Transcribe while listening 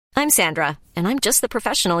I'm Sandra, and I'm just the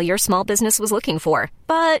professional your small business was looking for.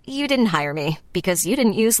 But you didn't hire me because you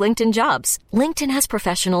didn't use LinkedIn Jobs. LinkedIn has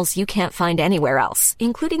professionals you can't find anywhere else,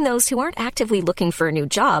 including those who aren't actively looking for a new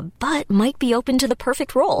job, but might be open to the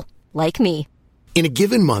perfect role, like me. In a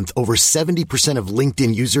given month, over 70% of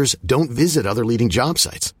LinkedIn users don't visit other leading job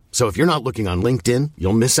sites. So if you're not looking on LinkedIn,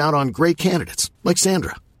 you'll miss out on great candidates like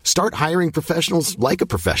Sandra. Start hiring professionals like a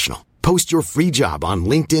professional. Post your free job on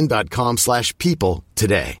linkedin.com/people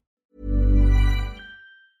today.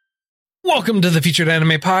 Welcome to the Featured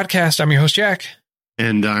Anime Podcast. I'm your host, Jack.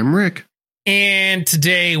 And I'm Rick. And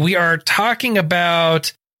today we are talking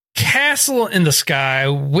about Castle in the Sky,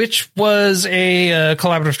 which was a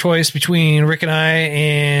collaborative choice between Rick and I,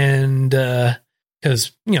 and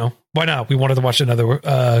because, why not? We wanted to watch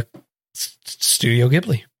another Studio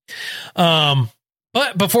Ghibli.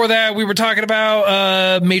 But before that, we were talking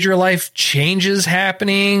about major life changes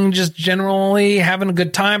happening, just generally having a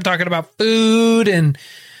good time, talking about food and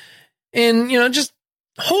just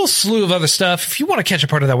a whole slew of other stuff. If you want to catch a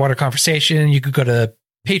part of that water conversation, you could go to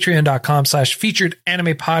patreon.com/featured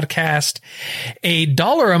anime podcast.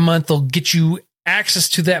 $1 a month will get you access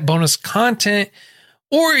to that bonus content,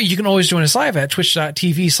 or you can always join us live at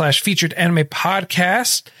twitch.tv/featured anime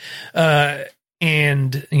podcast.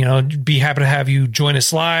 And, be happy to have you join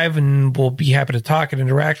us live, and we'll be happy to talk and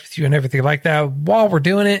interact with you and everything like that while we're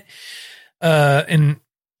doing it. And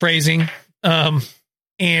phrasing,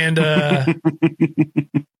 and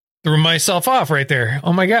threw myself off right there.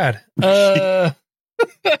 Oh my God.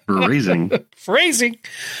 Phrasing.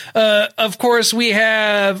 Of course, we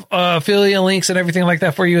have affiliate links and everything like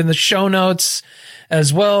that for you in the show notes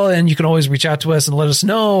as well. And you can always reach out to us and let us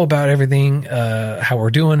know about everything, how we're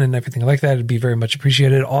doing and everything like that. It'd be very much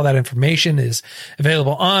appreciated. All that information is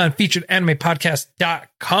available on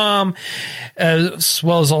featuredanimepodcast.com, as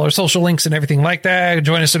well as all our social links and everything like that.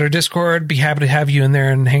 Join us in our Discord. Be happy to have you in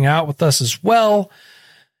there and hang out with us as well.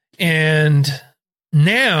 And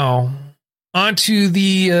now onto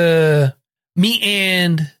the meat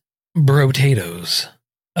and potatoes.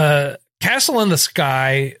 Castle in the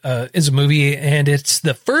Sky is a movie, and it's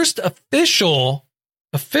the first official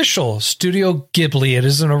Studio Ghibli. It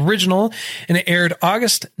is an original, and it aired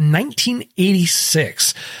August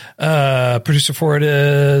 1986. Producer for it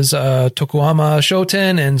is Tokuama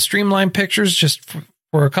Shoten and Streamline Pictures, just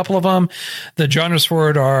for a couple of them. The genres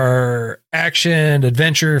for it are action,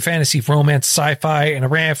 adventure, fantasy, romance, sci-fi, and it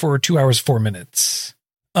ran for 2 hours, 4 minutes.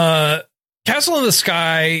 Castle in the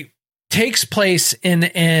Sky takes place in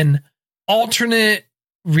an alternate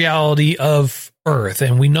reality of Earth,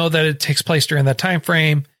 and we know that it takes place during that time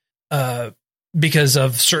frame because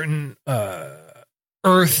of certain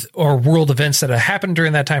Earth or world events that have happened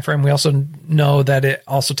during that time frame. We also know that it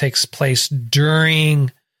also takes place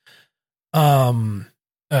during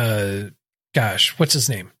what's his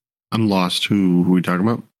name? I'm lost. Who are we talking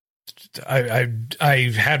about? I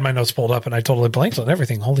had my notes pulled up and I totally blanked on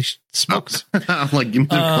everything. Holy smokes. I'm like, give me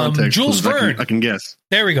the context. Jules Verne. I can guess.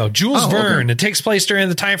 There we go. Jules Verne. Okay. It takes place during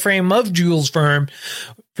the time frame of Jules Verne,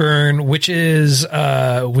 which was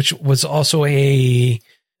also a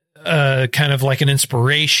kind of like an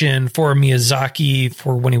inspiration for Miyazaki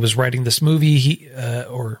for when he was writing this movie,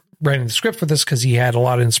 or writing the script for this, because he had a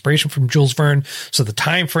lot of inspiration from Jules Verne. So the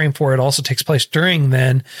time frame for it also takes place during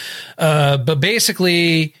then. But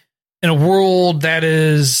basically, in a world that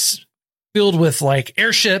is filled with like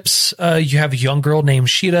airships, you have a young girl named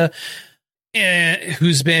Sheeta,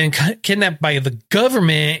 who's been kidnapped by the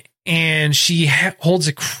government, and she holds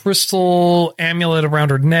a crystal amulet around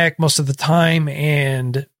her neck most of the time,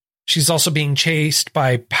 and she's also being chased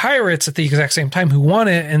by pirates at the exact same time who want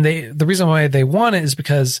it. And the reason why they want it is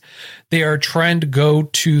because they are trying to go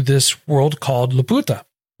to this world called Laputa.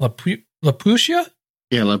 Laputia?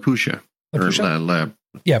 Yeah, Laputia. Laputia?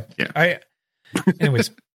 Yeah.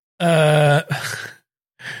 Anyways,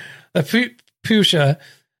 Laputia.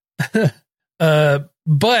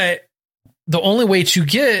 But the only way to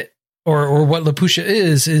get, or what Laputia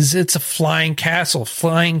is it's a flying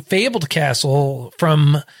fabled castle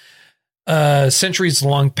from centuries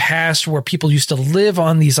long past, where people used to live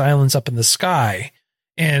on these islands up in the sky.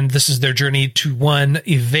 And this is their journey to, one,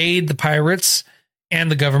 evade the pirates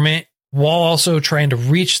and the government, while also trying to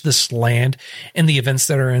reach this land and the events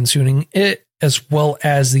that are ensuing it, as well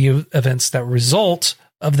as the events that result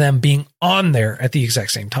of them being on there at the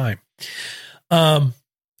exact same time. I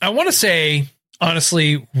want to say,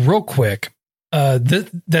 honestly, real quick,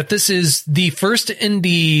 that this is the first,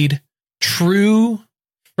 indeed, true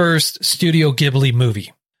first Studio Ghibli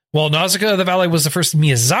movie. While Nausicaa of the Valley was the first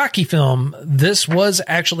Miyazaki film, this was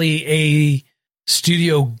actually a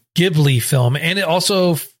Studio Ghibli film, and it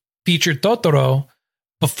also featured Totoro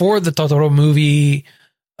before the Totoro movie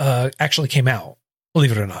actually came out,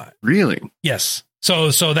 believe it or not. Really? Yes. So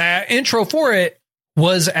that intro for it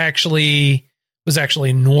was actually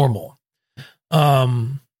normal.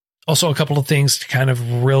 Also a couple of things to kind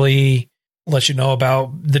of really let you know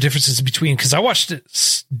about the differences between, because I watched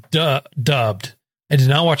it dubbed. I did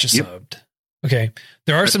not watch it subbed. Okay.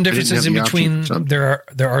 There are some differences in between. There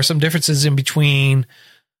are some differences in between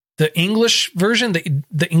the English version,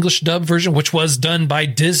 the English dub version, which was done by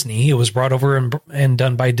Disney. It was brought over and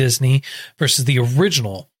done by Disney versus the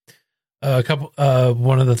original.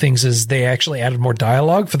 One of the things is they actually added more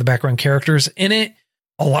dialogue for the background characters in it.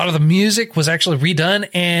 A lot of the music was actually redone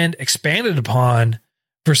and expanded upon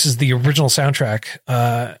versus the original soundtrack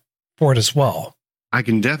for it as well. I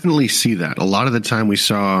can definitely see that. A lot of the time we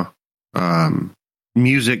saw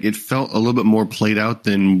music, it felt a little bit more played out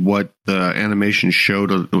than what the animation showed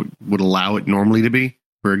would allow it normally to be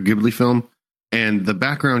for a Ghibli film. And the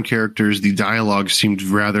background characters, the dialogue seemed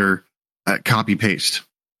rather copy-paste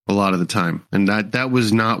a lot of the time. And that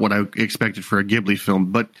was not what I expected for a Ghibli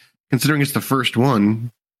film. But considering it's the first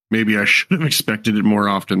one, maybe I should have expected it more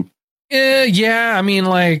often. Yeah, I mean,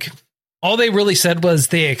 like, all they really said was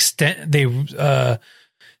they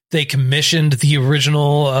commissioned the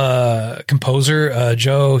original composer,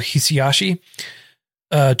 Joe Hisaishi,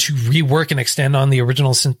 to rework and extend on the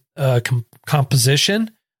original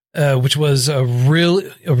composition, which was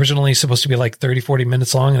originally supposed to be like 30, 40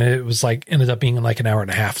 minutes long. And it was like ended up being like an hour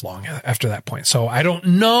and a half long after that point. So I don't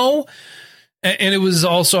know. And it was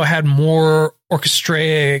also had more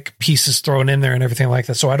orchestraic pieces thrown in there and everything like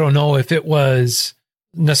that. So I don't know if it was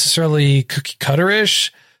necessarily cookie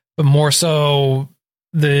cutter-ish, but more so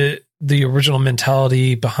the original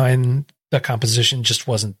mentality behind the composition just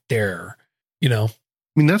wasn't there, you know? I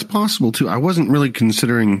mean, that's possible too. I wasn't really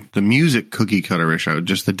considering the music cookie cutter-ish,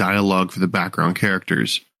 just the dialogue for the background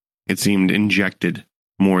characters. It seemed injected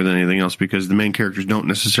more than anything else because the main characters don't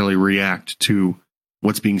necessarily react to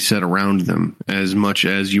what's being said around them as much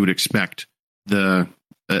as you would expect. A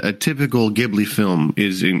typical Ghibli film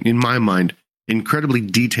is, in my mind, incredibly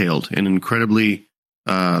detailed and incredibly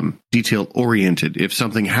detail oriented. If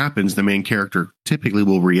something happens, the main character typically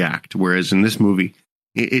will react. Whereas in this movie,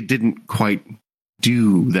 it didn't quite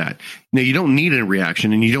do that. Now, you don't need a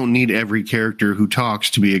reaction and you don't need every character who talks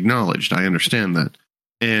to be acknowledged. I understand that.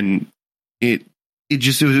 And it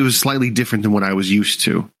was slightly different than what I was used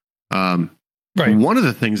to. Right. One of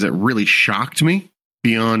the things that really shocked me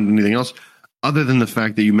beyond anything else, other than the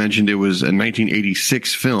fact that you mentioned it was a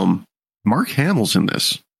 1986 film, Mark Hamill's in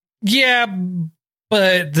this. Yeah,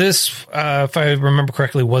 but this, if I remember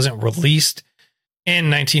correctly, wasn't released in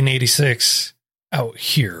 1986 out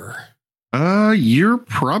here. You're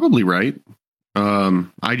probably right.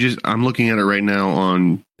 I'm looking at it right now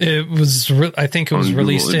on. It was, I think it was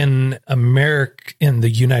released in America, in the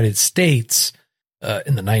United States,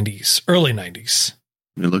 in the 90s, early 90s.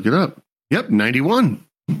 Let me look it up. Yep, 91.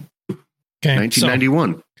 Okay,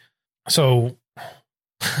 1991. So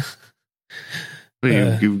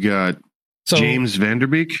you've got James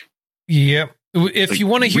Vanderbeek. Yep. If you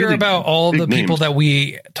want to hear really about all the people that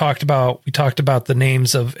we talked about the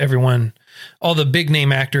names of everyone, all the big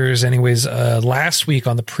name actors anyways, last week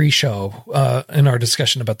on the pre-show, in our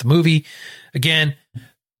discussion about the movie. Again,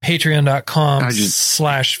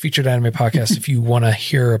 patreon.com/featured anime podcast if you want to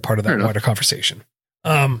hear a part of that wider conversation.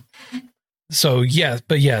 So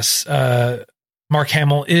yes, Mark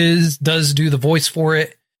Hamill does do the voice for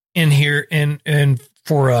it in here and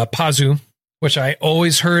for Pazu, which I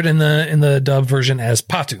always heard in the dub version as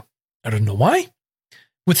Patu. I don't know why,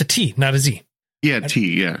 with a T, not a Z. Yeah,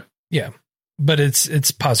 T. Yeah, but it's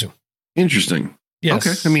Pazu. Interesting. Yes.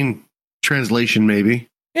 Okay. I mean, translation maybe.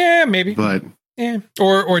 Yeah, maybe. But yeah,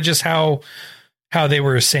 or just how they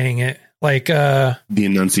were saying it, like the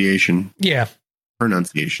enunciation. Yeah,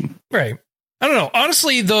 pronunciation. Right. I don't know.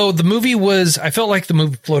 Honestly, though, I felt like the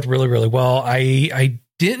movie flowed really, really well. I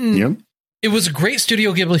didn't. Yep. It was a great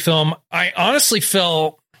Studio Ghibli film. I honestly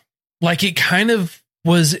felt like it kind of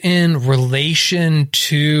was in relation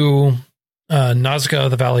to Nausicaa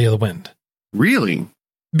of the Valley of the Wind. Really?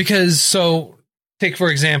 Because take,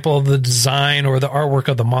 for example, the design or the artwork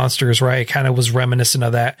of the monsters, right? Kind of was reminiscent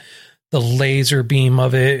of that. The laser beam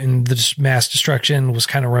of it and the mass destruction was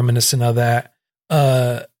kind of reminiscent of that.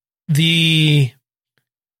 The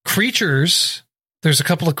creatures, there's a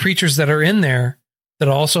couple of creatures that are in there that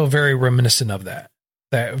are also very reminiscent of that.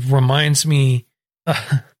 That reminds me a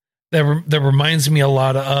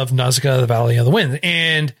lot of Nausicaa of the Valley of the Wind.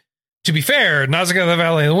 And to be fair, Nausicaa of the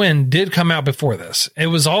Valley of the Wind did come out before this. It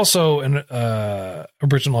was also an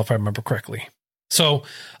original, if I remember correctly. So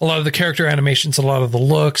a lot of the character animations, a lot of the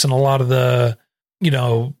looks, and a lot of the,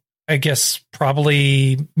 I guess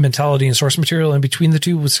probably mentality and source material in between the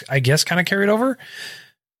two was, I guess, kind of carried over.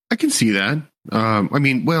 I can see that.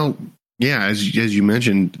 As you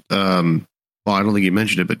mentioned, I don't think you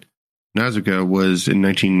mentioned it, but Nausicaa was in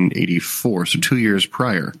 1984, so 2 years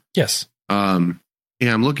prior. Yes. I'm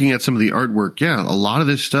looking at some of the artwork. Yeah, a lot of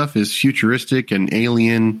this stuff is futuristic and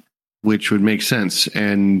alien, which would make sense.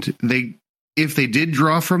 And if they did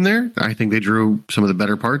draw from there, I think they drew some of the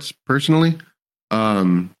better parts, personally.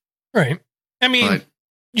 Right. I mean,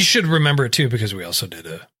 you should remember it too, because we also did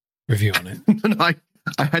a review on it.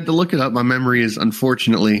 I had to look it up. My memory is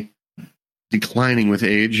unfortunately declining with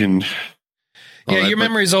age, and your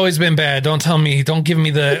memory's always been bad. Don't give me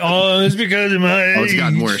the it's because of my age.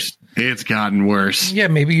 It's gotten worse. Yeah,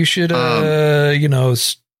 maybe you should start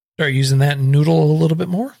using that and noodle a little bit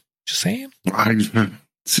more. Just saying.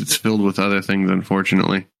 It's filled with other things,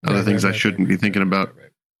 unfortunately. Other things I shouldn't be thinking about.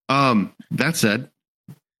 That said,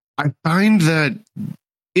 I find that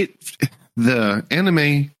the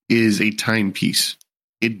anime is a timepiece.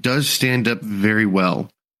 It does stand up very well.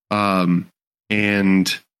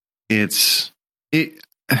 And it's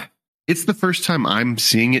the first time I'm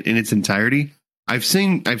seeing it in its entirety. I've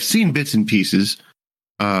seen bits and pieces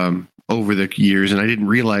over the years, and I didn't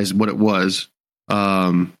realize what it was.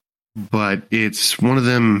 But it's one of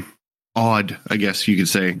them odd, I guess you could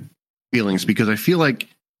say, feelings, because I feel like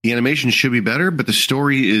the animation should be better, but the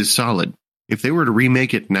story is solid. If they were to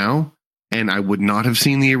remake it now, and I would not have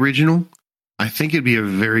seen the original, I think it'd be a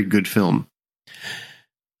very good film.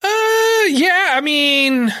 Yeah, I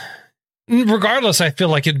mean, regardless, I feel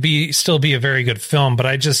like it'd still be a very good film, but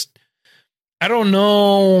I don't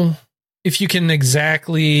know if you can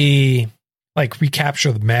exactly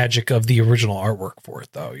recapture the magic of the original artwork for it,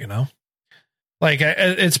 though,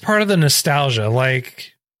 it's part of the nostalgia.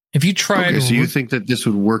 Like, if you tried, so you think that this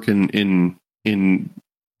would work in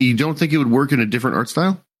you don't think it would work in a different art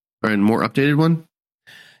style or in a more updated one?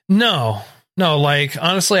 No,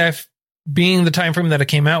 honestly, being the time frame that it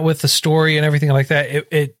came out with, the story and everything like that,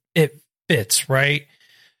 it fits, right?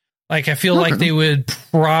 Like, I feel like they would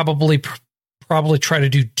probably try to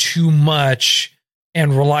do too much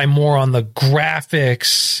and rely more on the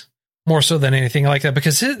graphics more so than anything like that,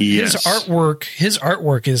 because his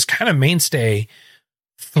artwork is kind of mainstay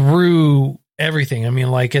through everything. I mean,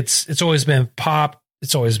 it's always been pop,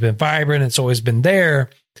 it's always been vibrant, it's always been there,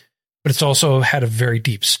 but it's also had a very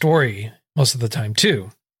deep story most of the time too.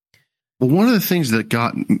 Well, one of the things that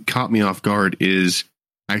caught me off guard is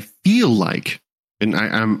I feel like, and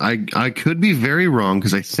I could be very wrong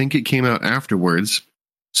because I think it came out afterwards,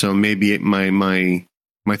 so maybe my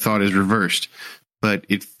thought is reversed, but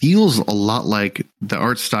it feels a lot like the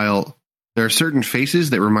art style. There are certain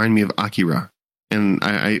faces that remind me of Akira, and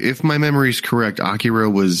if my memory is correct, Akira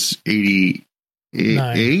was 88,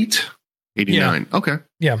 89. Yeah. Okay,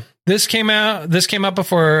 yeah, this came out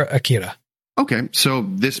before Akira. Okay, so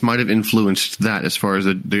this might have influenced that as far as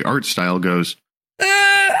the art style goes.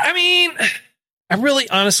 I mean, I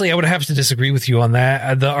would have to disagree with you on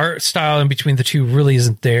that. The art style in between the two really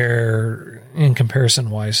isn't there in comparison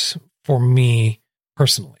wise for me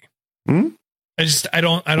personally. I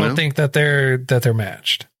don't think that they're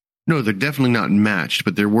matched. No, they're definitely not matched,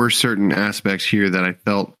 but there were certain aspects here that I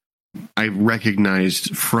felt I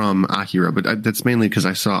recognized from Akira, but that's mainly because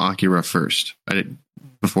I saw Akira first. I did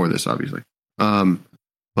before this, obviously.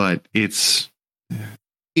 But it's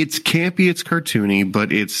campy, it's cartoony,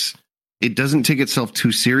 but it doesn't take itself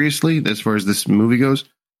too seriously as far as this movie goes.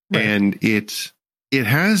 Right. And it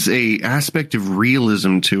has a aspect of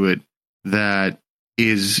realism to it that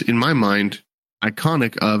is, in my mind,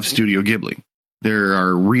 iconic of Studio Ghibli. There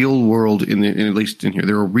are real world, at least in here,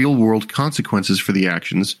 there are real world consequences for the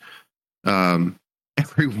actions.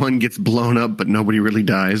 Everyone gets blown up, but nobody really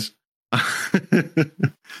dies.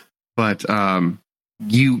 But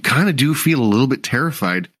you kind of do feel a little bit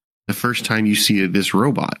terrified the first time you see this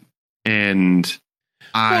robot. And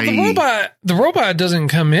the robot doesn't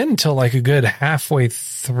come in until like a good halfway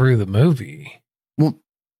through the movie. Well,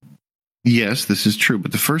 yes, this is true.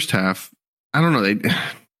 But the first half, I don't know.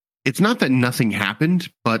 It's not that nothing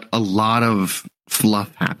happened, but a lot of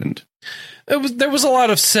fluff happened. There was a lot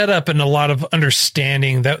of setup and a lot of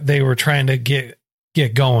understanding that they were trying to get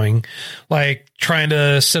going, like trying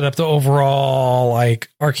to set up the overall like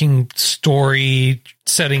arcing story,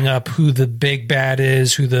 setting up who the big bad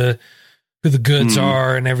is, who the goods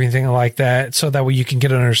are, and everything like that, so that way you can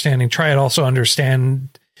get an understanding. Try to also understand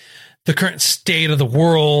the current state of the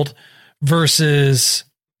world versus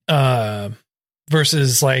like,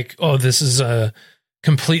 oh, this is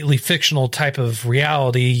completely fictional type of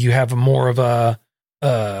reality. You have more of a,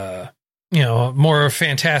 more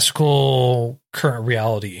fantastical current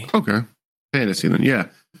reality. Okay. Fantasy then. Yeah.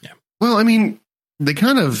 Yeah. Well, I mean, they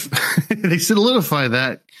kind of, they solidify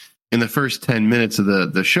that in the first 10 minutes of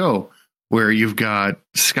the show, where you've got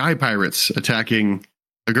sky pirates attacking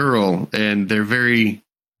a girl, and they're very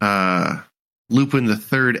Lupin the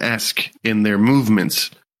Third-esque in their movements.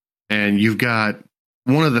 And you've got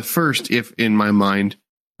one of the first, if in my mind,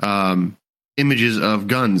 images of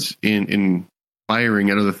guns in firing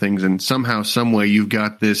at other things. And somehow, some way, you've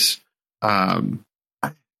got this. The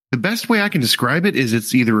best way I can describe it is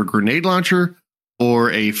it's either a grenade launcher or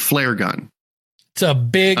a flare gun. It's a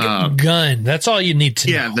big gun. That's all you need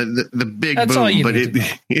to know. Yeah, the big That's boom, but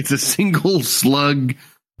it's a single slug,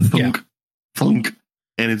 thunk, thunk,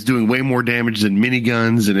 and it's doing way more damage than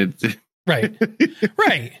miniguns. And it right.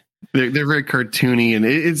 They're very cartoony, and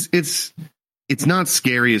it's not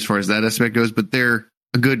scary as far as that aspect goes. But they're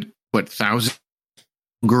a good 1,000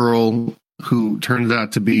 girl who turns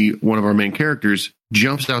out to be one of our main characters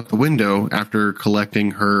jumps out the window after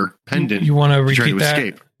collecting her pendant. You want to repeat that?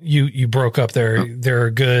 Escape. You broke up there. Oh. They're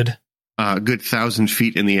a good 1,000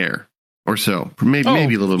 feet in the air or so. Maybe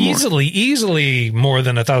a little bit more. Easily more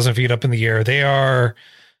than 1,000 feet up in the air. They are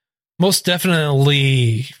most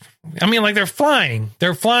definitely. I mean, like they're flying.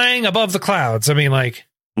 They're flying above the clouds. I mean, like,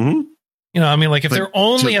 mm-hmm. If they're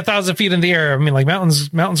only 1,000 feet in the air, I mean, like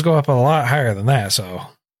mountains go up a lot higher than that. So,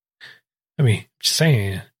 I mean, just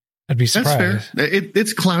saying, I'd be surprised. That's fair.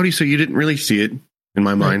 It's cloudy, so you didn't really see it in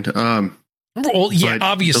my mind. Well, yeah,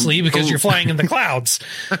 obviously, because you're flying in the clouds.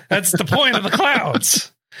 That's the point of the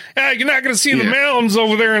clouds. Yeah, you're not going to see the mountains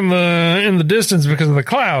over there in the distance because of the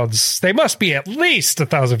clouds. They must be at least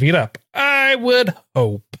 1,000 feet up. I would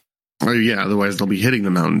hope. Oh yeah, otherwise they'll be hitting the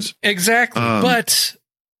mountains. Exactly. But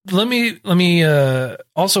let me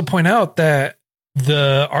also point out that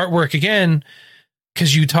the artwork again,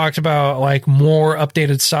 because you talked about like more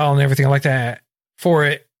updated style and everything like that for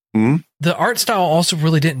it. Mm-hmm. The art style also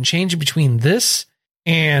really didn't change between this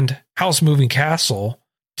and House Moving Castle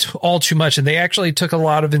all too much. And they actually took a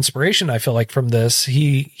lot of inspiration, I feel like, from this.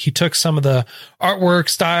 He took some of the artwork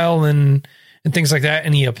style and things like that,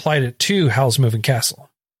 and he applied it to House Moving Castle.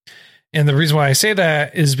 And the reason why I say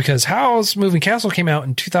that is because House Moving Castle came out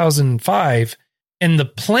in 2005, and the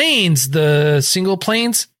planes, the single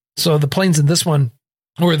planes, so the planes in this one,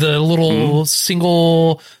 or the little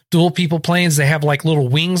single dual people planes, they have like little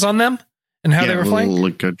wings on them, and how they were flying,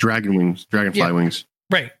 like dragonfly wings.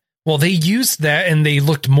 Right. Well, they used that, and they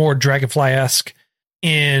looked more dragonfly-esque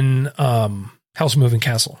in House Moving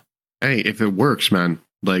Castle. Hey, if it works, man,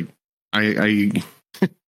 like I if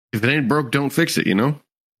it ain't broke, don't fix it.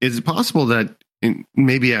 Is it possible that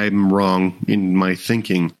maybe I'm wrong in my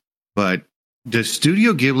thinking, but does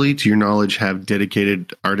Studio Ghibli, to your knowledge, have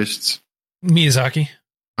dedicated artists? Miyazaki.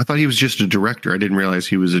 I thought he was just a director. I didn't realize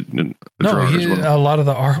he was a drawer as well. A lot of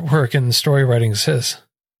the artwork and the story writing is his.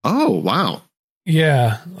 Oh, wow.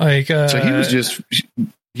 Yeah. Like, so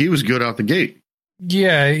he was good out the gate.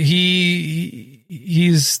 Yeah.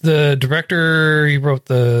 He's the director. He wrote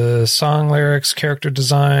the song lyrics, character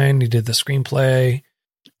design. He did the screenplay.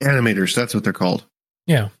 Animators. That's what they're called.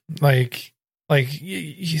 Yeah. Like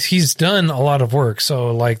he's done a lot of work.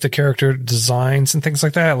 So like the character designs and things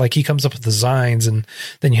like that, like he comes up with designs, and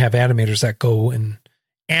then you have animators that go and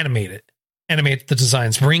animate the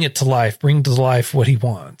designs, bring to life what he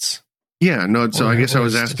wants. Yeah, no. So I guess I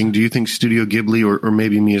was asking, do you think Studio Ghibli or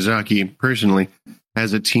maybe Miyazaki personally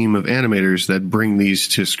has a team of animators that bring these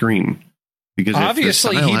to screen? Because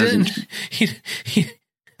obviously he didn't.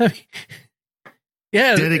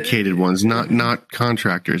 Yeah, dedicated ones, not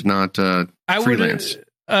contractors, not freelance.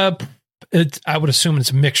 I would assume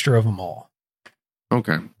it's a mixture of them all.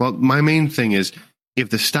 Okay. Well, my main thing is, if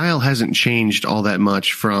the style hasn't changed all that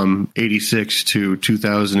much from 86 to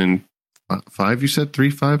 2005, you said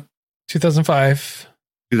 2005,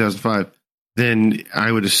 then I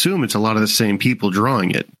would assume it's a lot of the same people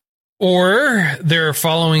drawing it. Or they're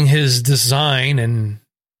following his design and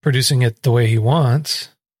producing it the way he wants.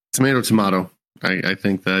 Tomato. I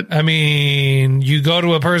think that. I mean, you go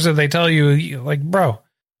to a person, they tell you, like, bro,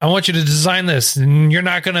 I want you to design this, and you're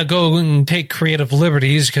not going to go and take creative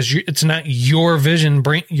liberties because it's not your vision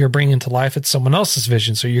you're bringing to life. It's someone else's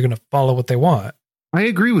vision. So you're going to follow what they want. I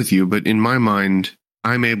agree with you, but in my mind,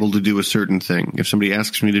 I'm able to do a certain thing. If somebody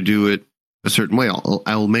asks me to do it a certain way,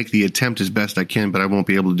 I'll make the attempt as best I can, but I won't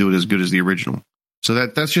be able to do it as good as the original. So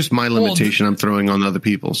that's just my limitation I'm throwing on other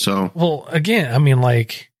people. So, well, again, I mean,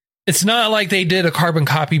 like, it's not like they did a carbon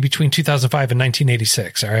copy between 2005 and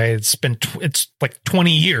 1986. All right. It's like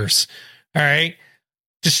 20 years. All right.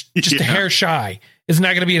 just a hair shy. It's not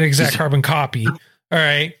going to be an exact carbon copy. All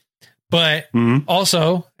right. But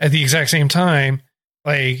also at the exact same time,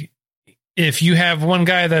 like if you have one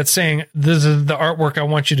guy that's saying, this is the artwork I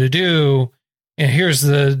want you to do, and here's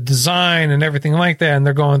the design and everything like that, and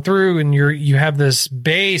they're going through and you have this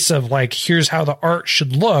base of like, here's how the art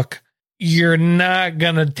should look. You're not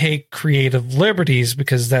going to take creative liberties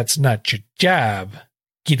because that's not your job.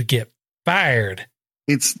 You'd get fired.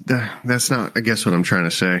 That's not, I guess, what I'm trying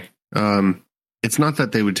to say. It's not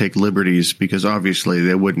that they would take liberties because obviously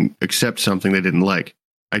they wouldn't accept something they didn't like.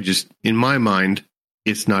 In my mind,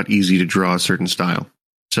 it's not easy to draw a certain style.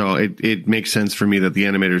 So it makes sense for me that the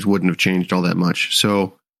animators wouldn't have changed all that much.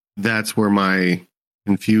 So that's where my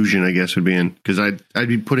confusion, I guess, would be in, because I'd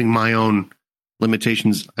be putting my own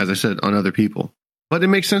limitations, as I said, on other people. But it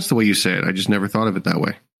makes sense the way you say it. I just never thought of it that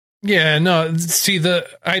way. Yeah, no, see, the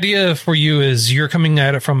idea for you is you're coming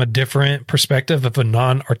at it from a different perspective of a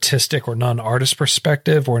non-artistic or non-artist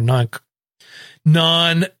perspective or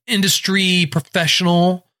non-industry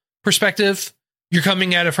professional perspective. You're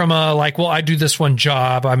coming at it from a like, well, I do this one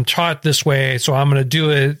job. I'm taught this way, so I'm going to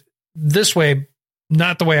do it this way,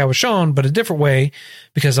 not the way I was shown, but a different way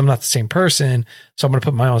because I'm not the same person. So I'm going to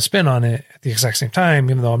put my own spin on it at the exact same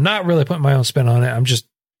time, even though I'm not really putting my own spin on it. I'm just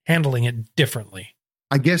handling it differently.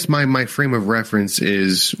 I guess my frame of reference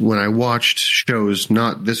is when I watched shows,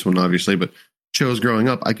 not this one, obviously, but shows growing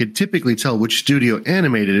up, I could typically tell which studio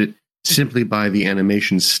animated it simply by the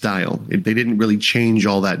animation style. They didn't really change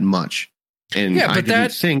all that much. And yeah, but I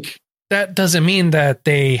didn't think that doesn't mean that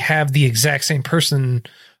they have the exact same person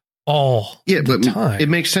all the time. It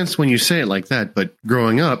makes sense when you say it like that. But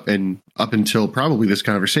growing up and up until probably this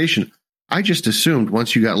conversation, I just assumed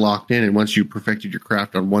once you got locked in and once you perfected your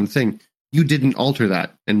craft on one thing, you didn't alter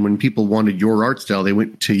that. And when people wanted your art style, they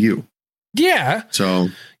went to you. Yeah. So,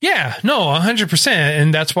 yeah, no, 100%.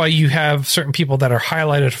 And that's why you have certain people that are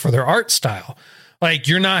highlighted for their art style. Like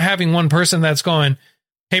you're not having one person that's going,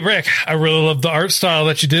 hey, Rick, I really love the art style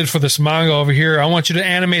that you did for this manga over here. I want you to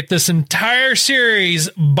animate this entire series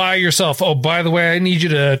by yourself. Oh, by the way, I need you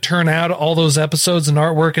to turn out all those episodes and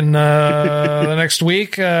artwork in the next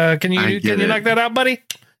week. Can you knock that out, buddy?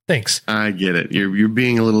 Thanks. I get it. You're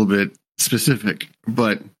being a little bit specific,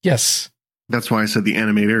 but yes, that's why I said the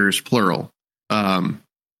animators plural.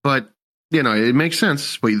 But it makes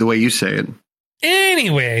sense the way you say it.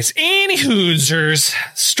 Anyways, any hoosers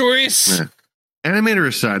stories. Yeah. Animator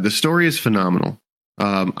aside, the story is phenomenal.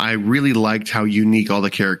 I really liked how unique all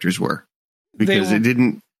the characters were because it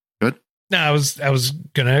didn't. Good. No, I was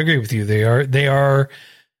going to agree with you. They are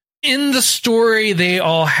in the story. They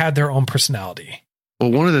all had their own personality.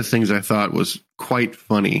 Well, one of the things I thought was quite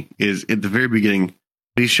funny is at the very beginning,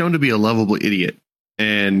 he's shown to be a lovable idiot.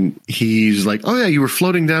 And he's like, oh, yeah, you were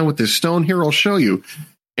floating down with this stone. Here, I'll show you.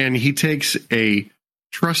 And he takes a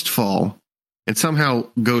trust fall and somehow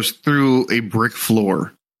goes through a brick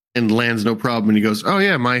floor and lands no problem. And he goes, oh,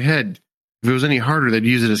 yeah, my head. If it was any harder, they'd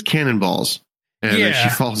use it as cannonballs. And then she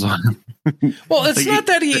falls on him. Well, it's not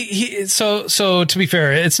that he so to be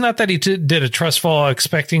fair, it's not that he did a trust fall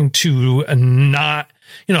expecting to not,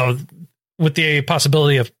 with the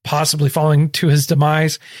possibility of possibly falling to his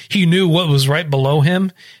demise. He knew what was right below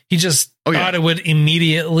him. He just thought it would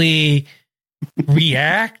immediately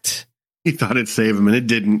react. He thought it'd save him, and it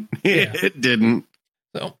didn't. Yeah. It didn't.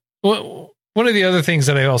 So, one of the other things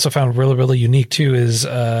that I also found really, really unique too is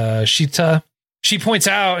Shita. She points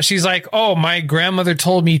out, she's like, oh, my grandmother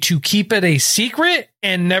told me to keep it a secret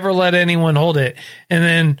and never let anyone hold it. And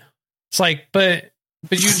then it's like, but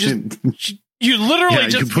you literally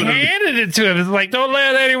just handed it to him. It's like, don't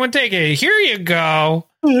let anyone take it. Here you go.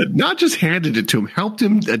 Not just handed it to him, helped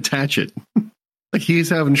him attach it. Like he's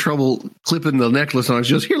having trouble clipping the necklace on.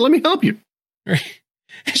 She goes, here, let me help you.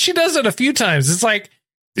 She does it a few times. It's like,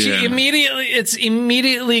 it's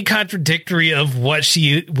immediately contradictory of what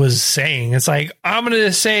she was saying. It's like, I'm going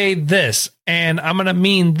to say this and I'm going to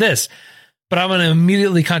mean this, but I'm going to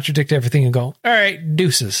immediately contradict everything and go, all right,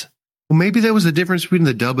 deuces. Well, maybe that was the difference between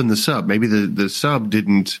the dub and the sub. Maybe the sub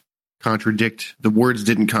didn't contradict, the words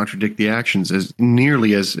didn't contradict the actions as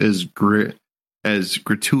nearly as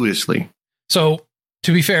gratuitously. So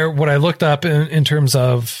to be fair, what I looked up in terms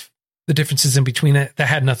of the differences in between it, that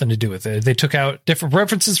had nothing to do with it. They took out different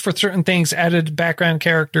references for certain things, added background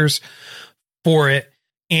characters for it.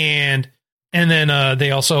 And then they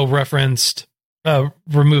also removed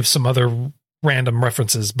some other random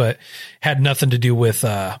references, but had nothing to do with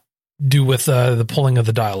the pulling of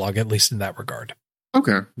the dialogue, at least in that regard.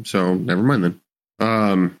 Okay. So never mind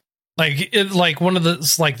then. Like one of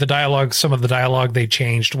the like the dialogue, some of the dialogue they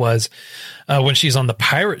changed was when she's on the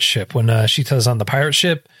pirate ship, when Sheeta's on the pirate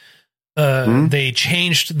ship, they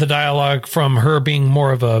changed the dialogue from her being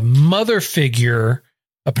more of a mother figure,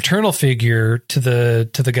 a paternal figure to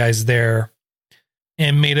the guys there,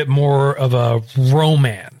 and made it more of a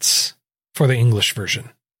romance for the English version.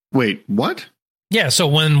 Wait, what? Yeah, so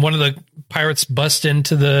when one of the pirates bust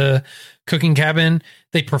into the cooking cabin,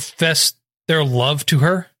 they profess their love to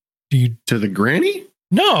her. To the granny?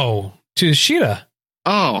 No, to Sheeta.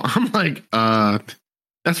 Oh, I'm like,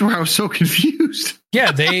 that's where I was so confused.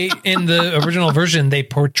 Yeah, they in the original version they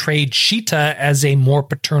portrayed Sheeta as a more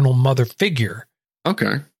paternal mother figure.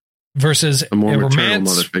 Okay. Versus a more maternal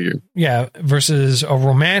mother figure. Yeah, versus a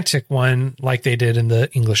romantic one like they did in the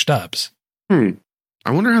English dubs. I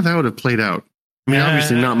wonder how that would have played out. I mean,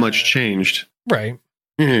 obviously not much changed. Right.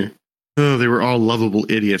 Oh, they were all lovable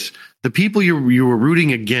idiots. The people you were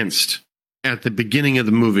rooting against at the beginning of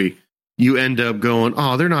the movie, you end up going,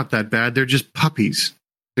 oh, they're not that bad. They're just puppies.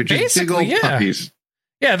 They're just basically, big old puppies.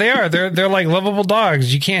 Yeah, they are. They're like lovable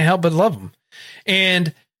dogs. You can't help but love them.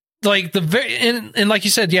 And like and like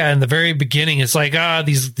you said, yeah, in the very beginning, it's like,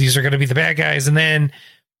 these are going to be the bad guys. And then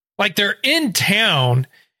like they're in town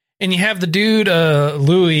and you have the dude,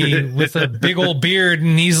 Louis, with a big old beard,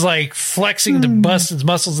 and he's like flexing to bust his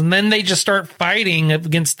muscles. And then they just start fighting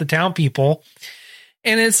against the town people.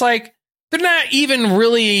 And it's like, they're not even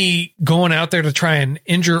really going out there to try and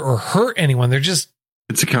injure or hurt anyone. They're just.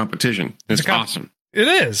 It's a competition. It's awesome. It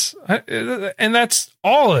is. And that's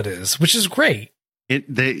all it is, which is great.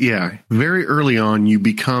 Very early on, you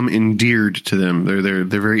become endeared to them. They're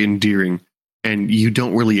very endearing. And you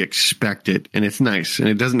don't really expect it. And it's nice. And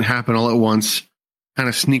it doesn't happen all at once. Kind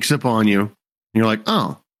of sneaks up on you. And you're like,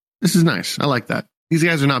 oh, this is nice. I like that. These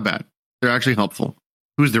guys are not bad. They're actually helpful.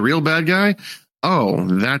 Who's the real bad guy? Oh,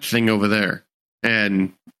 that thing over there.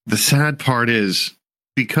 And the sad part is,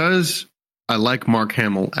 because I like Mark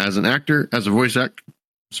Hamill as an actor, as a voice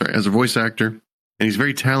actor, and he's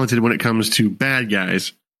very talented when it comes to bad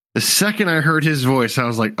guys. The second I heard his voice, I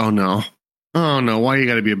was like, oh no, why you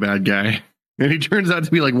got to be a bad guy? And he turns out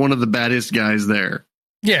to be like one of the baddest guys there.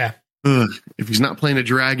 Yeah. If he's not playing a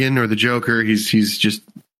dragon or the Joker, he's just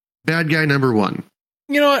bad guy number one.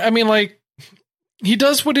 You know, I mean, like, he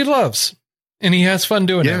does what he loves, and he has fun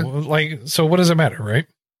doing it. Like, so what does it matter, right?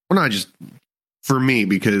 Well, not just for me,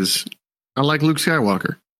 because I like Luke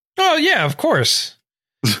Skywalker. Oh yeah, of course.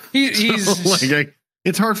 He's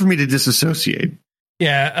it's hard for me to disassociate.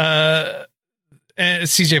 Yeah. And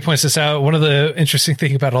CJ points this out. One of the interesting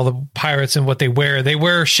things about all the pirates and what they wear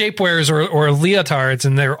shapewears or leotards,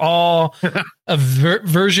 and they're all a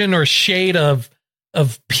version or shade of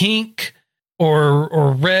pink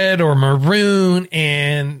or red or maroon,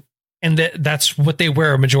 and that's what they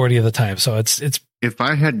wear a majority of the time. So it's. If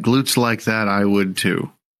I had glutes like that, I would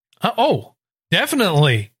too. Oh,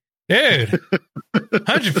 definitely, dude,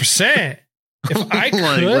 100%.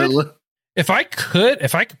 If I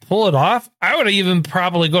could pull it off, I would even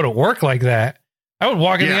probably go to work like that. I would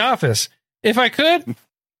walk in the office if I could.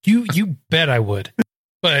 You bet I would.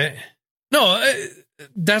 But no,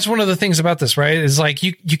 that's one of the things about this, right? Is like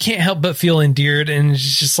you can't help but feel endeared, and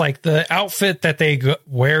it's just like the outfit that they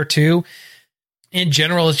wear too. In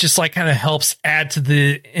general, it just like kind of helps add to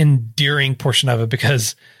the endearing portion of it,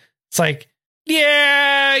 because it's like,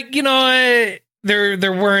 yeah, you know, they're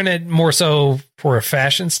wearing it more so for a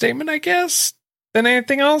fashion statement, I guess, than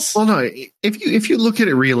anything else. Well, no, if you look at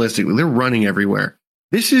it realistically, they're running everywhere.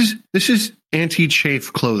 This is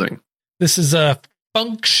anti-chafe clothing. This is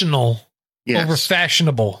functional over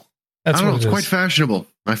fashionable. That's what it is. It's quite fashionable,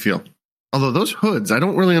 I feel. Although those hoods, I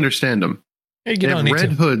don't really understand them. Hey, they have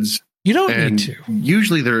red hoods. You don't need to.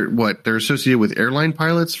 Usually they're associated with airline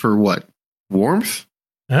pilots for what? Warmth?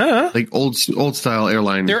 Like old style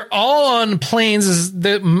airline. They're all on planes as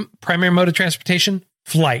the primary mode of transportation.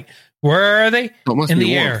 Flight. Where are they? In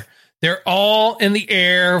the air. They're all in the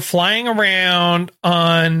air, flying around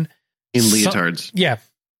in leotards. Yeah.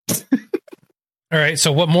 All right.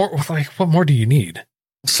 So what more do you need?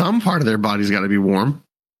 Some part of their body's got to be warm.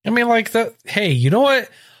 I mean, hey, you know what?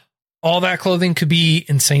 All that clothing could be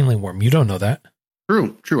insanely warm. You don't know that.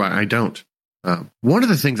 True. I don't. One of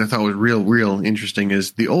the things I thought was real interesting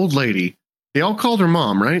is the old lady. They all called her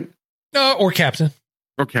mom, right? Or captain.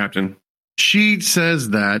 Or captain. She says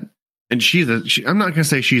that, and I'm not going to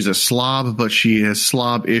say she's a slob, but she has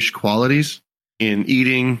slob-ish qualities in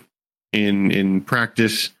eating, in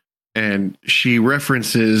practice, and she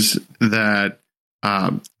references that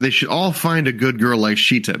they should all find a good girl like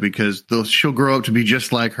Sheeta, because she'll grow up to be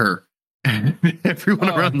just like her. And everyone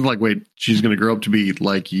around is like, wait, she's going to grow up to be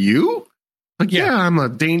like you? Like, yeah, I'm a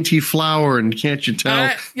dainty flower, and can't you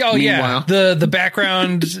tell? Yeah. The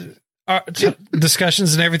background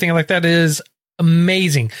discussions and everything like that is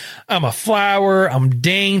amazing. I'm a flower. I'm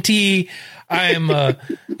dainty. I'm,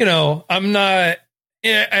 I'm not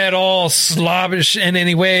at all slobbish in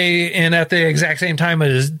any way. And at the exact same time,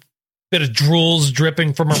 a bit of drool's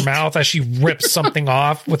dripping from her mouth as she rips something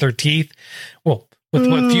off with her teeth. Well, with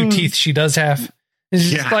what few teeth she does have. It's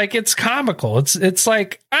just like, it's comical. It's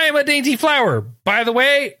like, I am a dainty flower. By the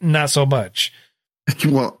way, not so much.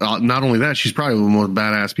 Well, not only that, she's probably one of the most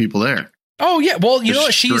badass people there. Oh, yeah. Well, you know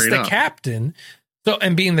what? She's the captain. So,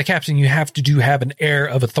 and being the captain, you have to have an air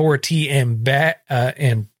of authority and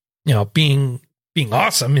being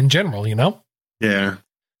awesome in general, Yeah.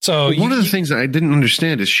 So one of the things that I didn't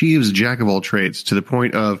understand is she is a jack of all trades to the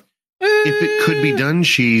point of if it could be done,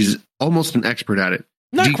 she's almost an expert at it.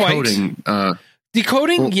 Not Decoding, quite.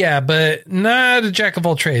 Decoding, but not a jack of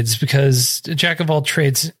all trades, because a jack of all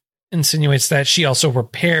trades insinuates that she also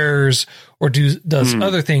repairs or does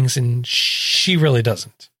other things, and she really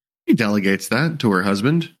doesn't. She delegates that to her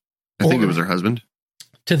husband. I think it was her husband.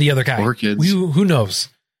 To the other guy. Or kids. Who knows?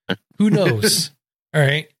 Who knows? All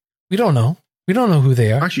right. We don't know. We don't know who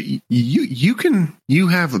they are. Actually, you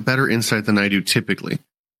have a better insight than I do typically.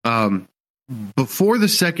 Before the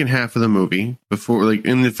second half of the movie,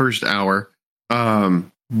 in the first hour,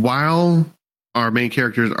 while our main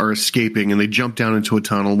characters are escaping and they jump down into a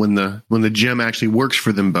tunnel when the gem actually works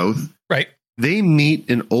for them both, right? They meet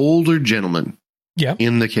an older gentleman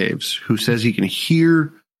in the caves who says he can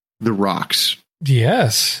hear the rocks.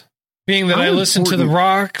 Yes. Being that I listen to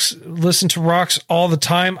rocks all the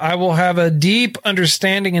time, I will have a deep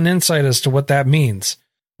understanding and insight as to what that means.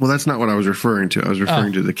 Well, that's not what I was referring to. I was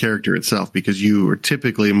referring to the character itself, because you are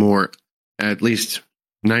typically more, at least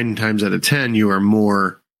 9 times out of 10, you are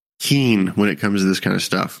more keen when it comes to this kind of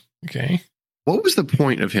stuff. Okay. What was the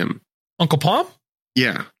point of him? Uncle Palm?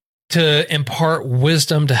 Yeah. To impart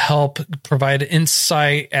wisdom, to help provide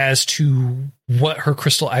insight as to what her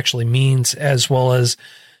crystal actually means, as well as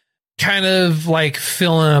kind of like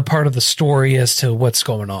fill in a part of the story as to what's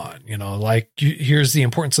going on. Here's the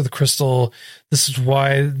importance of the crystal. This is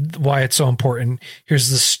why it's so important. Here's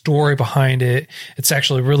the story behind it. It's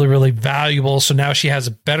actually really, really valuable. So now she has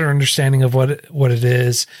a better understanding of what it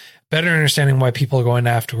is, better understanding why people are going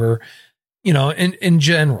after her, in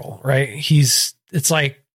general, right? It's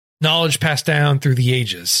like knowledge passed down through the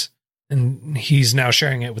ages, and he's now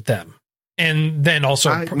sharing it with them. And then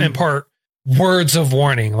also impart words of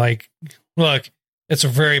warning, like, look, it's a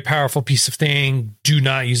very powerful piece of thing. Do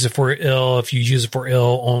not use it for ill. If you use it for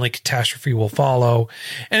ill, only catastrophe will follow.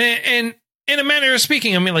 And in a manner of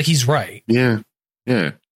speaking, I mean, like, he's right. Yeah.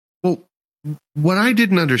 Yeah. Well, what I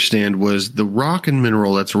didn't understand was the rock and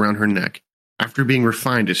mineral that's around her neck, after being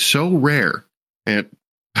refined, is so rare and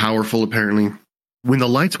powerful, apparently. When the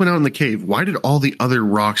lights went out in the cave, why did all the other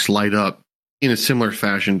rocks light up in a similar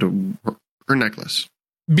fashion to her necklace?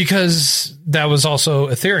 Because that was also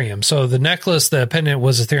Ethereum. So the necklace, the pendant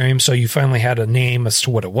was Ethereum. So you finally had a name as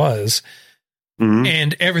to what it was. Mm-hmm.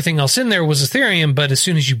 And everything else in there was Ethereum. But as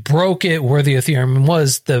soon as you broke it where the Ethereum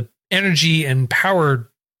was, the energy and power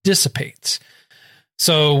dissipates.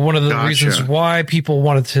 So one of the reasons why people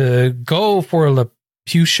wanted to go for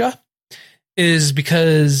Laputa is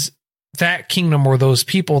because that kingdom, or those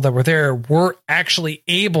people that were there, were actually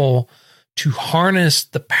able to harness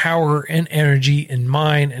the power and energy and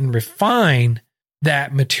mine and refine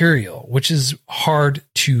that material, which is hard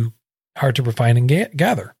to refine and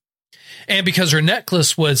gather. And because her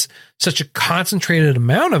necklace was such a concentrated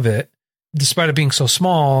amount of it, despite it being so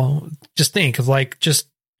small, just think of like just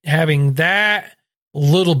having that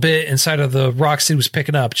little bit inside of the rocks he was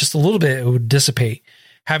picking up, just a little bit, it would dissipate.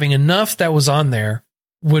 Having enough that was on there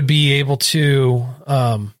would be able to,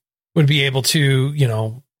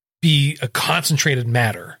 be a concentrated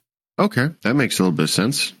matter. Okay. That makes a little bit of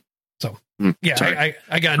sense. So yeah,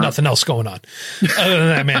 I got nothing else going on other than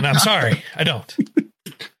that, man. I'm sorry. I don't.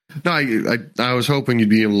 No, I was hoping you'd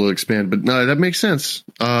be able to expand, but no, that makes sense.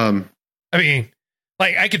 I mean,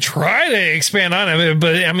 like, I could try to expand on it,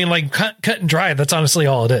 but I mean, like, cut and dry. That's honestly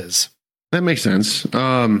all it is. That makes sense.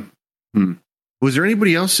 Was there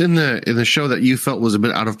anybody else in the show that you felt was a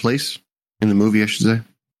bit out of place in the movie, I should say?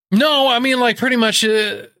 No, I mean, like, pretty much,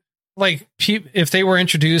 like, if they were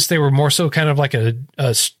introduced, they were more so kind of like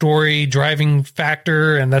a story driving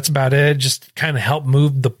factor, and that's about it. Just kind of help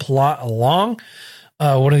move the plot along.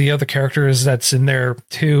 One of the other characters that's in there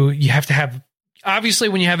too, you have to have, obviously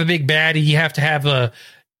when you have a big baddie, you have to have a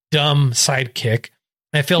dumb sidekick.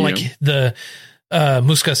 I feel like the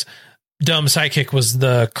Muskas dumb sidekick was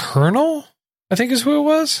the colonel, I think is who it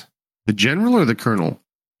was. The general or the colonel?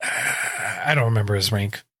 I don't remember his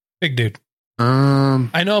rank. Big dude.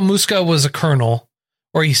 I know Muska was a colonel,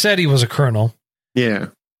 or he said he was a colonel. Yeah.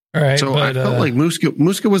 All right. So but, I felt like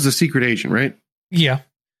Muska was the secret agent, right? Yeah.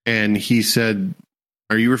 And he said,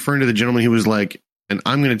 are you referring to the gentleman who was like, and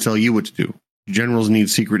I'm going to tell you what to do? Generals need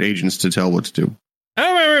secret agents to tell what to do. I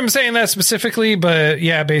don't remember him saying that specifically, but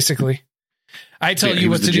yeah, basically. I tell you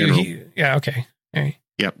what to do. Yeah, okay. All right.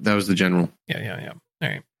 Yep, that was the general. Yeah. All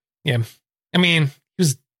right. Yeah. I mean,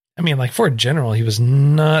 like for a general, he was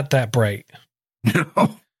not that bright.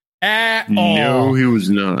 No. At all. No, he was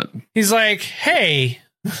not. He's like, hey,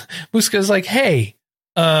 Muska's like, hey,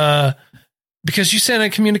 because you sent a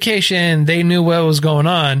communication, they knew what was going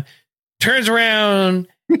on. Turns around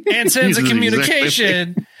and sends a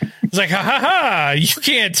communication. It's like, ha, you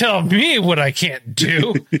can't tell me what I can't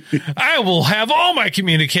do. I will have all my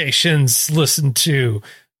communications listened to.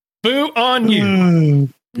 Boo on you.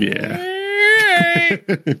 Yeah.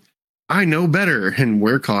 I know better, and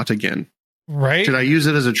we're caught again. Right? Should I use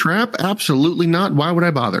it as a trap? Absolutely not. Why would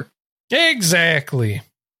I bother? Exactly.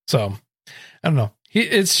 So, I don't know.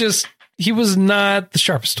 He was not the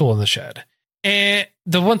sharpest tool in the shed. And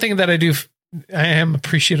the one thing that I am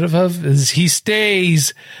appreciative of is he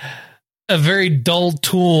stays a very dull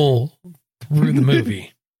tool through the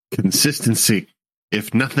movie. Consistency.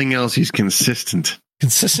 If nothing else, he's consistent.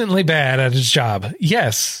 Consistently bad at his job.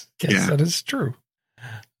 Yes, yeah. That is true.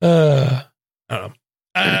 I don't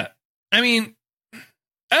know. I mean,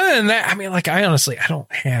 other than that, I mean, like, I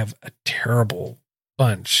don't have a terrible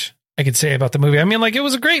bunch I could say about the movie. I mean, like, it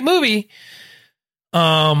was a great movie.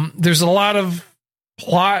 There's a lot of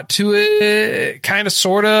plot to it, kind of,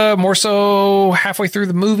 sort of, more so halfway through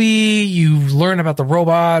the movie. You learn about the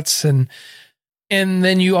robots, and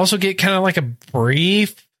then you also get kind of like a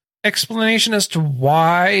brief explanation as to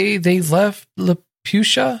why they left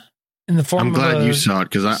Laputa in the form. I'm glad you saw it,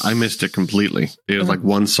 because I missed it completely. It was like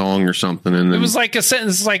one song or something, and then it was like a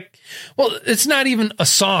sentence. Like, well, it's not even a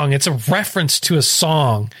song; it's a reference to a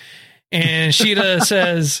song. And Sheeta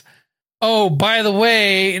says, "Oh, by the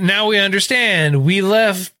way, now we understand. We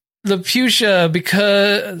left Laputa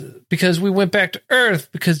because we went back to Earth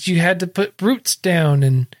because you had to put roots down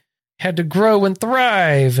and had to grow and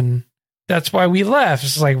thrive, and that's why we left."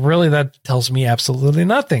 It's like, really, that tells me absolutely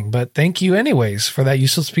nothing. But thank you anyways for that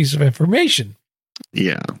useless piece of information.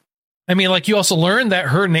 Yeah. I mean, like, you also learned that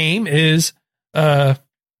her name is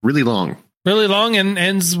really long and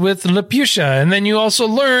ends with Laputa. And then you also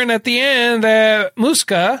learn at the end that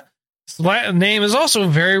Muska's name is also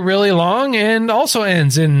really long and also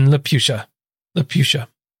ends in Laputa.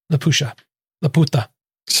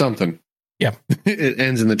 Something. Yeah. It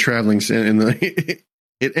ends in the traveling, it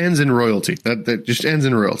ends in royalty. That just ends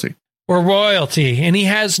in royalty. Or royalty. And he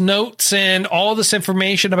has notes and all this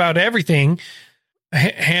information about everything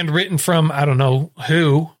handwritten from, I don't know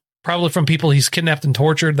who, probably from people he's kidnapped and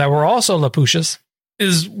tortured that were also Laputas.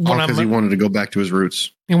 Is what because he wanted to go back to his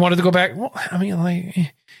roots. He wanted to go back. Well, I mean,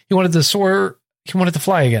 like, he wanted to soar. He wanted to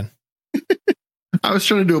fly again. I was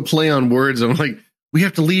trying to do a play on words. I'm like, we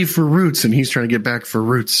have to leave for roots, and he's trying to get back for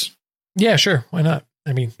roots. Yeah, sure. Why not?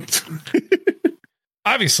 I mean,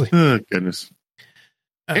 obviously. Oh, goodness.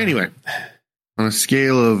 Anyway, on a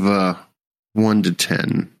scale of 1 to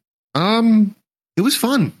 10, it was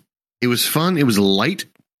fun. It was fun. It was light.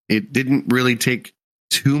 It didn't really take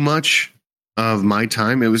too much of my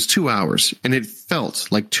time. It was 2 hours, and it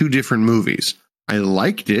felt like two different movies. I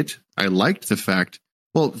liked it. I liked the fact,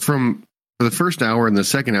 well, for the first hour and the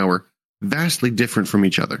second hour, vastly different from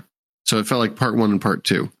each other. So it felt like part one and part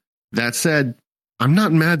two. That said, I'm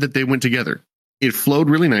not mad that they went together. It flowed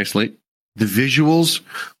really nicely. The visuals,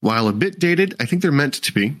 while a bit dated, I think they're meant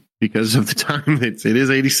to be because of the time. It is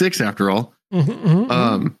 86 after all.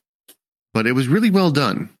 But it was really well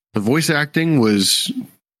done. The voice acting was,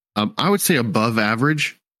 I would say, above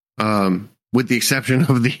average, with the exception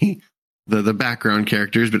of the background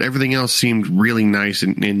characters. But everything else seemed really nice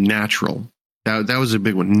and natural. That was a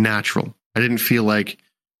big one, natural. I didn't feel like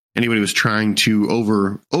anybody was trying to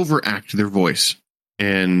overact their voice.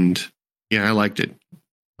 And yeah, I liked it.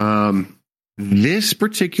 This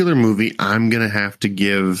particular movie, I'm going to have to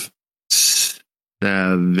give 8.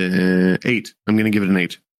 I'm going to give it an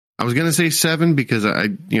 8. I was going to say 7 because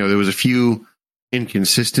there was a few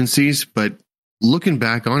inconsistencies, but looking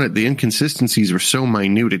back on it, the inconsistencies were so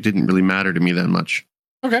minute, it didn't really matter to me that much.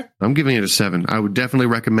 Okay. I'm giving it a 7. I would definitely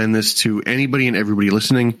recommend this to anybody and everybody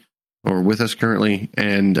listening or with us currently.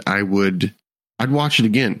 And I'd watch it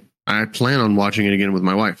again. I plan on watching it again with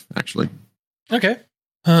my wife, actually. Okay.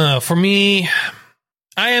 For me,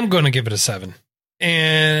 I am going to give it a 7.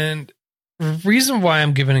 And the reason why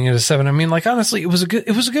I'm giving it a 7, I mean, like, honestly, it was a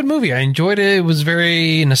good movie. I enjoyed it. It was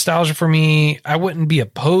very nostalgic for me. I wouldn't be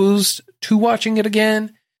opposed to watching it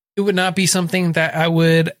again. It would not be something that I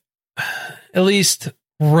would, at least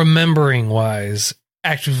remembering wise,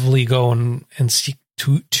 actively go and seek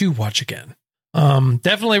to watch again.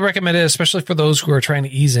 Definitely recommend it, especially for those who are trying to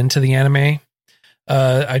ease into the anime.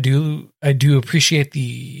 I do appreciate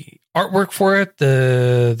the artwork for it,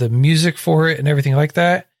 the music for it, and everything like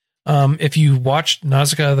that. If you watched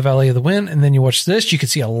Nausicaa: The Valley of the Wind and then you watch this, you can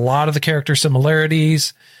see a lot of the character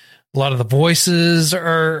similarities. A lot of the voices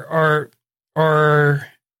are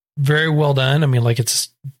very well done. I mean, like, it's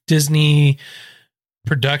Disney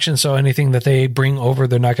production, so anything that they bring over,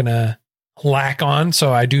 they're not going to lack on.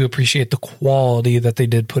 So I do appreciate the quality that they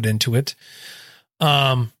did put into it.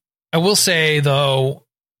 I will say, though,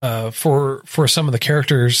 for some of the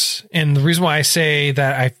characters, and the reason why I say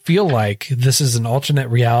that I feel like this is an alternate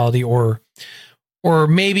reality, or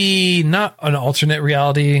maybe not an alternate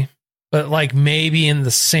reality, but like maybe in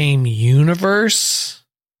the same universe,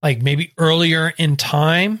 like maybe earlier in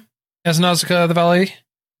time as Nausicaa of the Valley,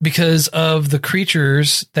 because of the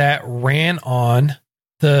creatures that ran on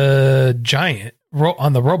the giant,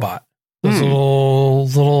 on the robot, those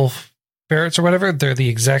little ferrets or whatever. They're the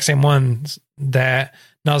exact same ones that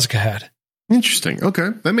Nausicaa had. Interesting. Okay,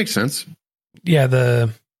 that makes sense. Yeah.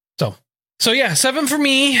 So yeah, 7 for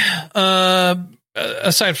me.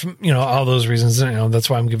 Aside from, all those reasons, that's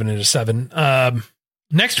why I'm giving it a 7.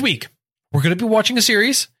 Next week, we're going to be watching a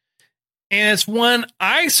series, and it's one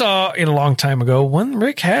I saw a long time ago. One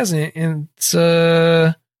Rick hasn't, and it's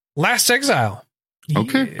Last Exile.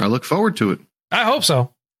 Okay, I look forward to it. I hope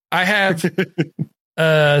so. I have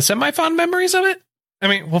semi-fond memories of it. I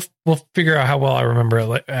mean, we'll figure out how well I remember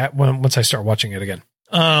it once I start watching it again.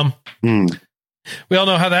 We all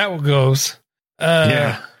know how that goes.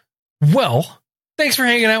 Yeah. Well, thanks for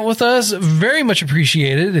hanging out with us. Very much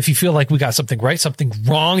appreciated. If you feel like we got something right, something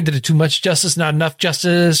wrong, did it too much justice, not enough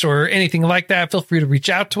justice, or anything like that, feel free to reach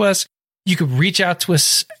out to us. You can reach out to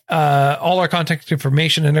us. All our contact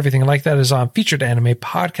information and everything like that is on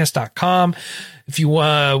featuredanimepodcast.com. If you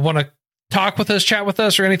want to talk with us, chat with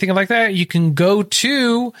us, or anything like that, you can go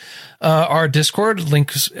to our Discord.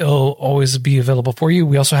 Links will always be available for you.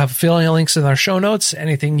 We also have affiliate links in our show notes.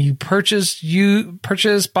 Anything you purchase,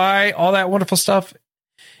 buy, all that wonderful stuff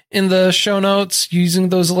in the show notes using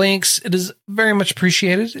those links. It is very much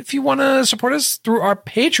appreciated. If you want to support us through our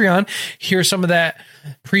Patreon, hear some of that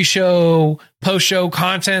pre-show, post-show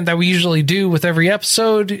content that we usually do with every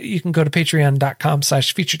episode, you can go to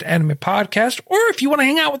patreon.com/featuredanimepodcast. Or if you want to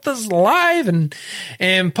hang out with us live and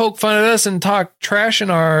poke fun at us and talk trash in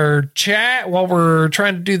our chat while we're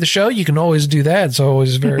trying to do the show, you can always do that. It's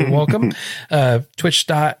always very welcome.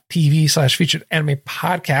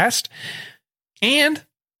 Twitch.tv/featuredanimepodcast. And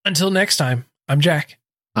until next time, I'm Jack.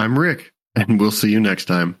 I'm Rick, and we'll see you next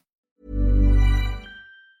time.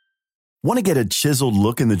 Want to get a chiseled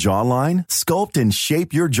look in the jawline? Sculpt and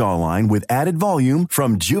shape your jawline with added volume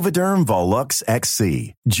from Juvederm Volux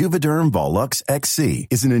XC. Juvederm Volux XC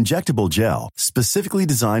is an injectable gel specifically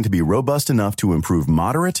designed to be robust enough to improve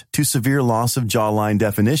moderate to severe loss of jawline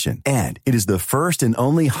definition. And it is the first and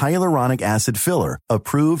only hyaluronic acid filler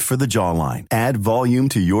approved for the jawline. Add volume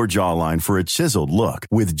to your jawline for a chiseled look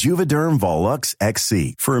with Juvederm Volux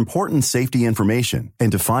XC. For important safety information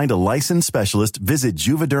and to find a licensed specialist, visit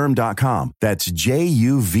Juvederm.com. That's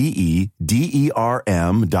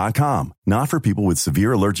Juvederm.com. Not for people with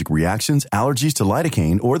severe allergic reactions, allergies to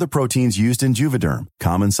lidocaine, or the proteins used in Juvederm.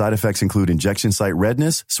 Common side effects include injection site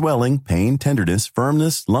redness, swelling, pain, tenderness,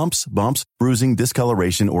 firmness, lumps, bumps, bruising,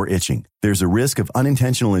 discoloration, or itching. There's a risk of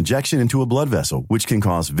unintentional injection into a blood vessel, which can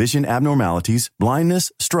cause vision abnormalities,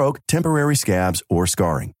 blindness, stroke, temporary scabs, or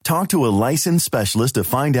scarring. Talk to a licensed specialist to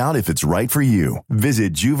find out if it's right for you.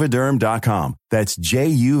 Visit Juvederm.com. That's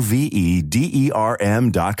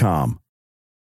Juvederm.com.